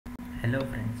Hello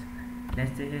friends,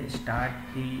 let's start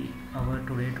our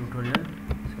today tutorial.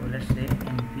 So let's say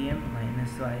npm -y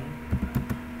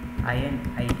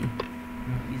 -ie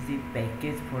is the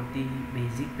package for the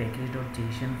basic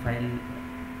package.json file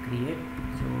create.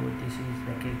 So this is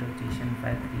package.json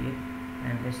file create,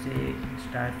 and let's say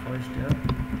start first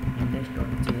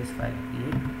index.js file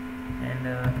create. And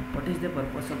what is the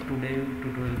purpose of today's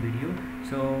tutorial video?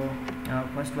 So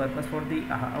first purpose for the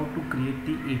how to create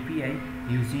the API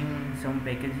using some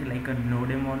packages like a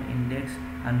Nodejs index,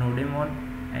 a Nodejs,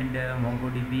 and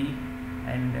MongoDB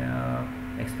and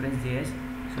Express.js.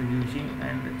 So using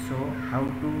and so how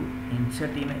to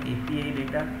insert in API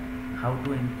data, how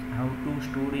to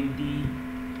store in the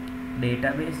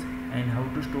database, and how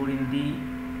to store in the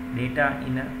data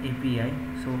in a API.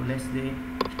 So let's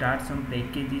start some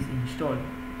packages installed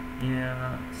in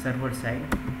a server side.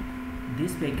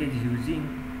 This package using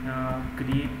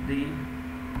create the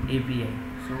API.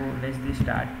 So let's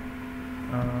start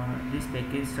this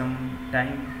package some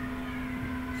time.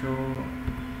 So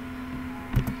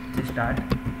just start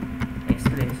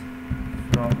express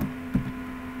from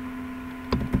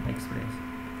express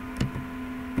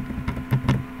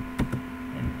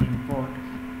and import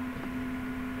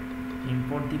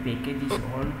the package is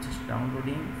all just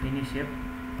downloading, finish it,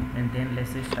 and then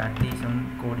let's start some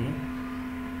coding.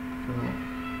 So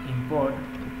import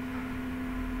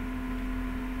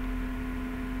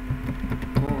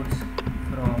course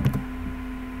from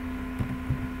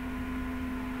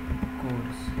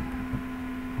course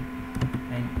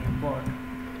and import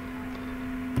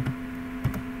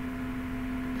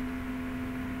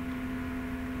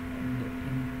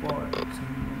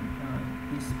some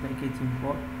this package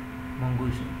import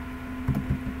MongoDb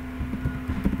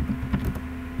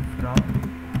from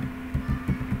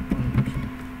MongoDb.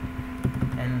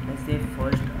 And let's say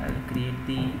first I'll create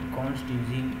the const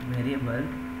using variable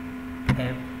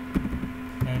app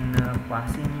and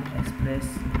passing express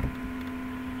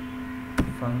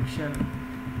function,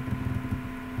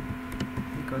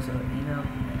 because in a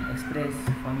express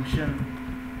function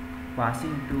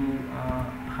passing to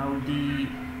how the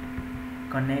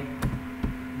connect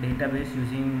database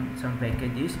using some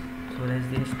packages. So let's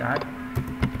start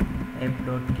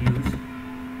app.use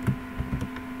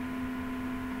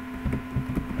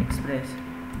express.json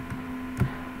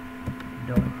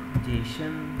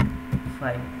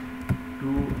file to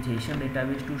JSON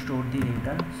database to store the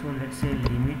data. So let's say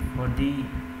limit for the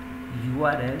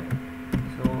URL.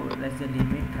 So let's say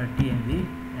limit 30 MB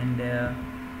and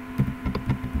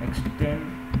extend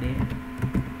the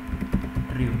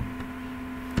true.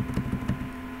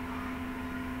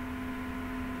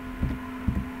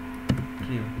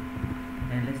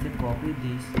 And let's copy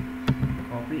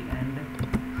and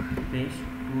paste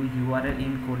to URL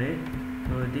encoded.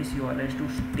 So this URL is to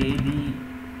stay the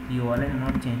URL,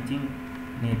 not changing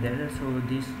neither. So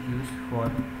this used for.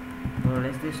 So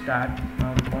let's start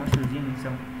const using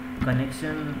some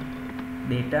connection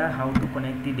data, how to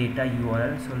connect the data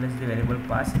URL. So let's the variable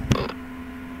pass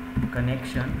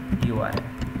connection URL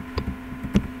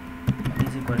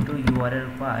is equal to URL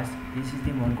pass. This is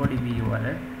the MongoDB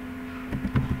URL,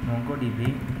 MongoDB,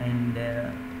 and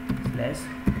slash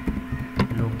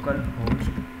localhost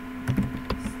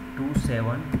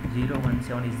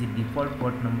 27017 is the default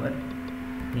port number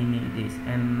in this.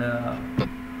 And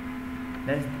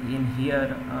let's in here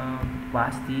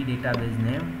pass the database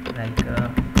name like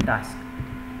task,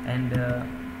 and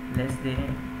let's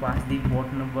pass the port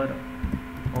number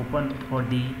open for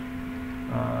the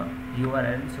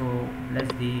URL. So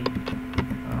let's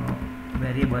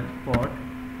variable port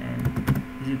and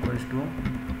is equals to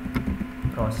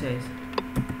process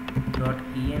dot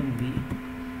env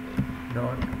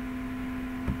dot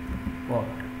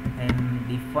port and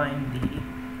define the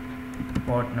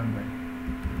port number.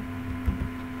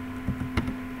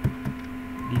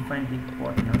 Define the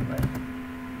port number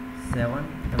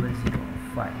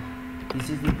 7005. This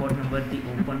is the port number the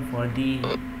open for the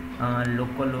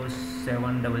localhost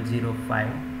 7005.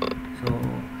 So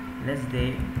let's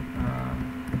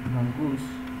mongoose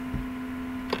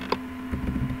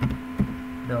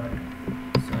dot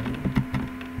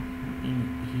in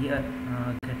here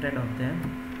get rid of them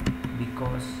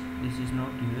because this is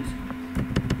not used.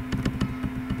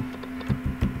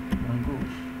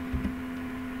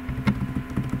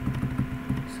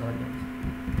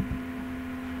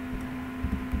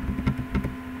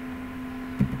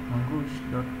 Mongoose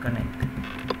dot connect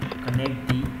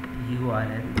the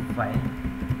URL file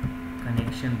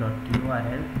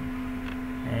connection.url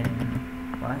and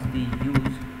pass the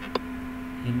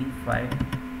unified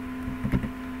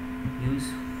use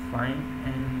find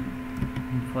and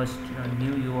first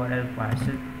new URL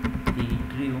parser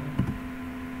true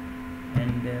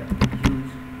and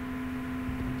use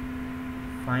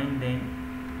find and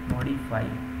modify.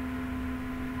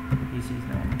 This is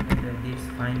now this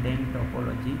find and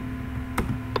topology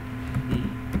the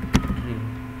true.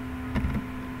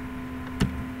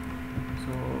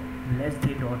 So let's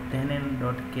the .10 and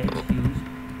 .catch use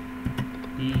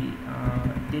the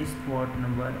this port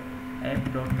number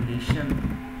app.listen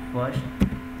first.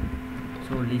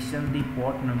 So listen the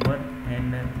port number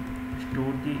and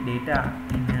store the data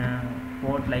in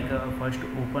port, like first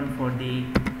open for the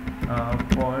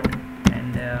port,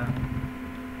 and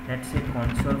let's say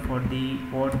console for the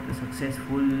port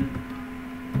successful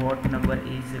port number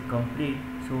is complete.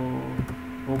 So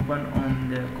open on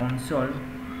the console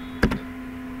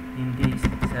in this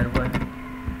server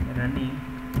running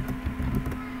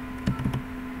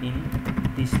in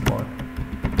this port,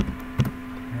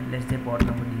 and let's say port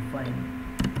number define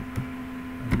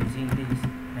using this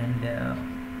and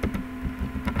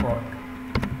port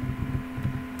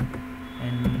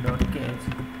and .catch.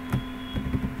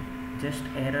 Just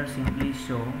error simply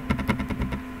show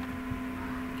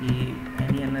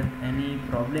any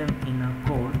problem in a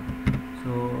code.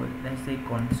 So let's say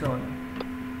console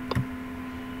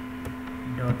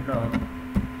 .log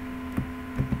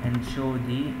and show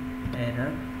the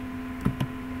error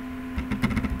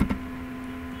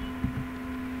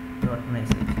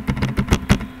 .message.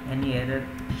 Any error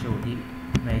show the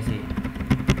message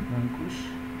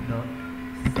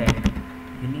mongoose.set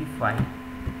unify.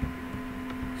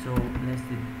 So let's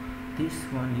do this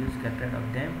one, use get rid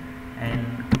of them and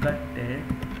cut it,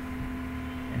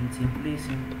 and simply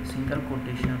single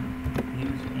quotation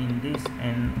use in this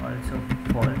and also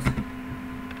false.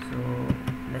 So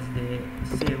let's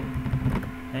save.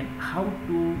 And how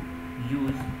to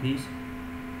use this?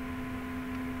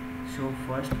 So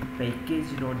first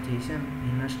package.json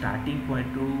in a starting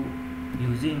point to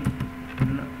using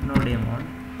Nodejs.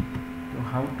 So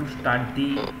how to start the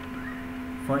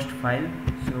first file?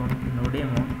 So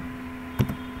Nodejs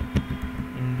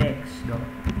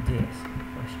index.js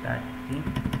for starting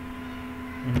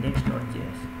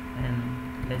index.js, and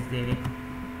let's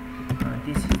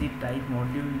this is the type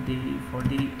module for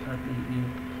the you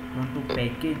want to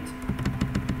package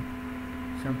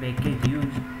some package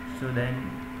use. So then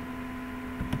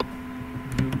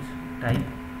use type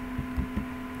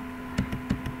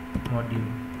module.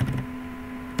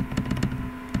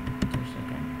 Just a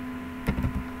second.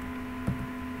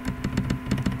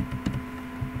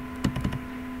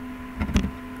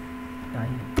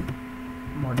 Type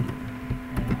module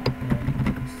and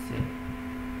save,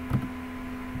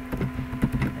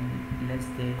 and let's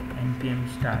say npm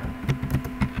start.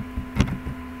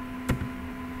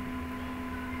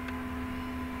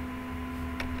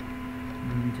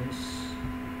 Just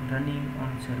running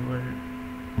on server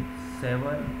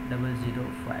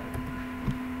 7005.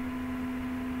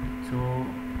 So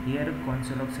here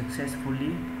console log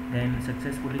successfully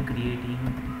creating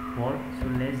port. So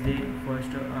let's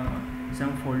first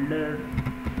some folder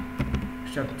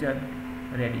structure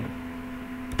ready,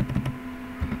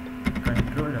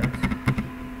 controllers,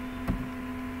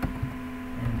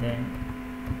 and then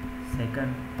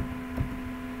second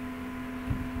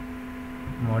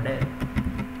model,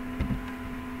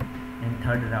 and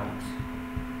third routes.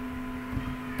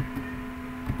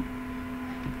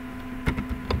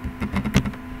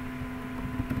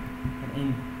 And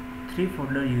in 3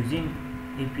 folder using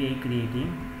API creating.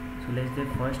 So let's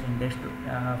first index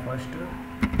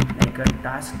like a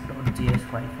task.js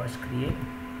file first create,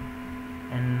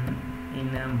 and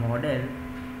in a model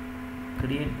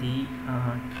create the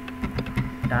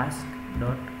task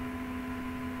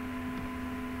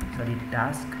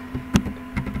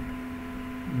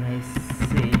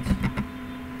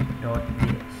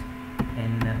message.js,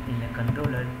 and in a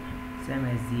controller same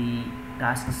as the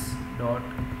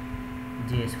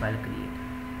tasks.js file create,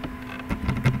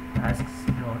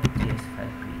 tasks.js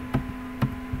file create,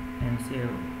 and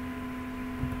save.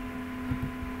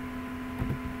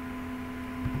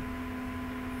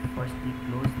 First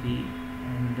close the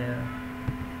and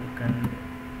second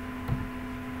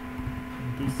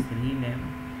this rename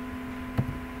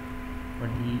for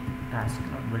the task,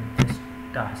 not but just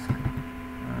task,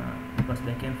 because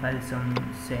backend file some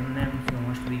same name, so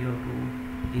must be go to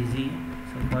easy.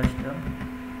 So first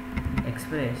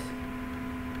express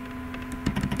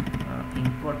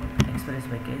import express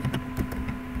package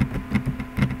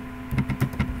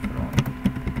from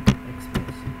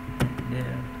express, and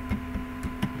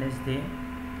let's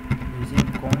using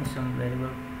const some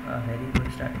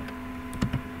variable start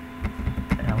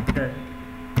router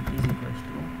is equals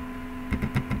to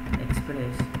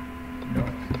express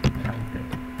dot router.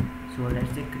 So So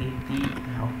let's say create the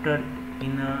router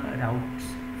in a routes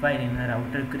file in a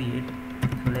router create.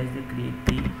 So let's say create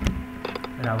the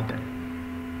router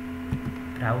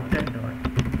dot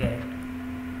get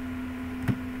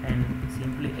and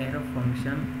simply arrow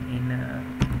function in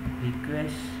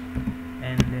request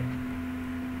and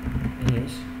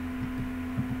hash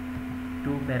 2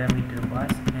 parameter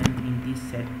pass, and in this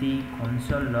set the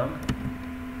console log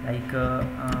like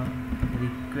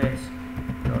request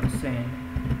dot send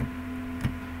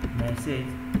message.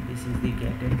 This is the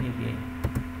getter API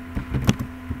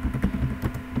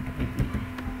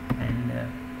and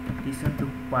this one to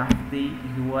pass the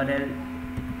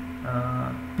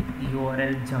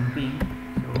URL jumping.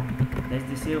 So let's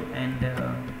just save and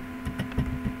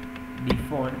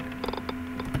default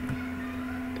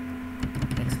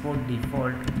export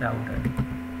default router,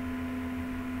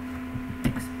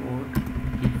 export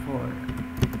default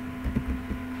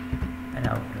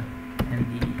router, and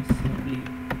the simply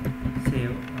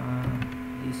save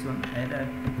this one error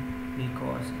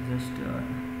because just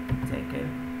check it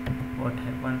what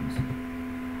happens.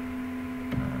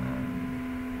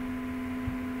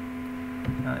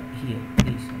 Here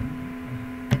this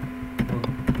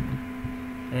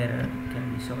error can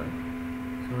be solved.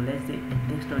 So let's say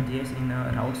index.js in a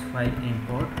routes file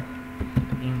import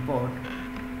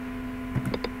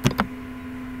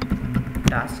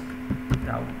task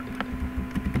route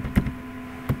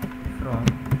from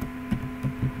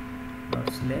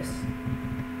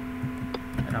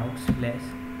 /route/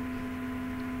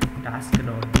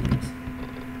 task.js.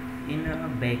 In a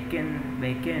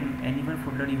backend any one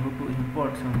folder you have to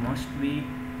import, so must be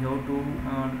you have to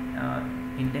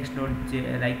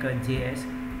index.js like a JS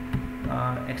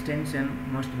extension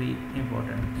must be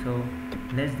important. So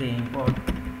let's say import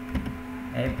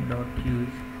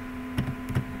app.use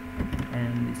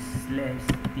and slash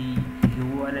the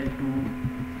URL to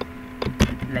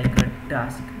like a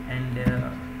task and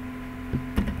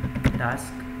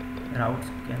task routes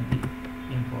can be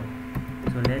imported.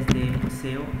 So let's say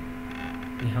save.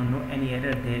 We have no any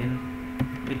error there,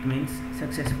 it means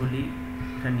successfully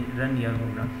run your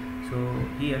program. So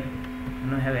here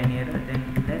no have any error. Then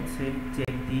let's say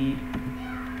check the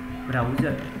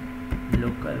browser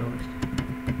localhost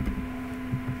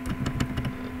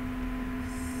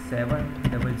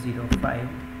 7005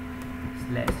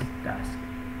 / task.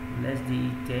 Let's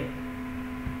check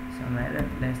some error.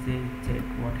 Let's check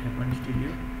what happens to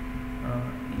you.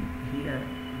 Here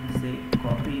say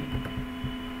copy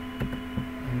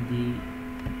and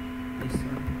this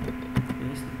one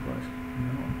paste because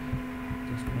no,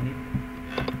 just a minute.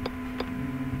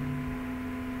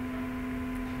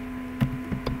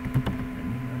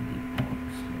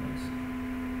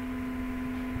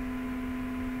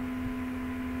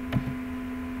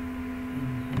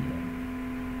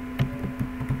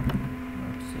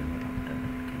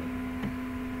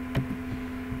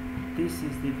 This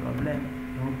is the problem.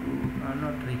 You have to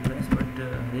not request but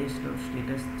rest of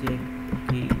status check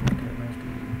key what happens to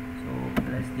you. So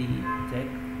press the check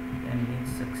and means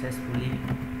successfully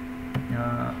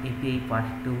API part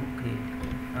 2 create.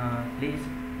 Please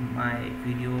my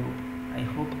video, I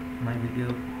hope my video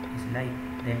is like,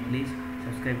 then please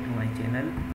subscribe to my channel.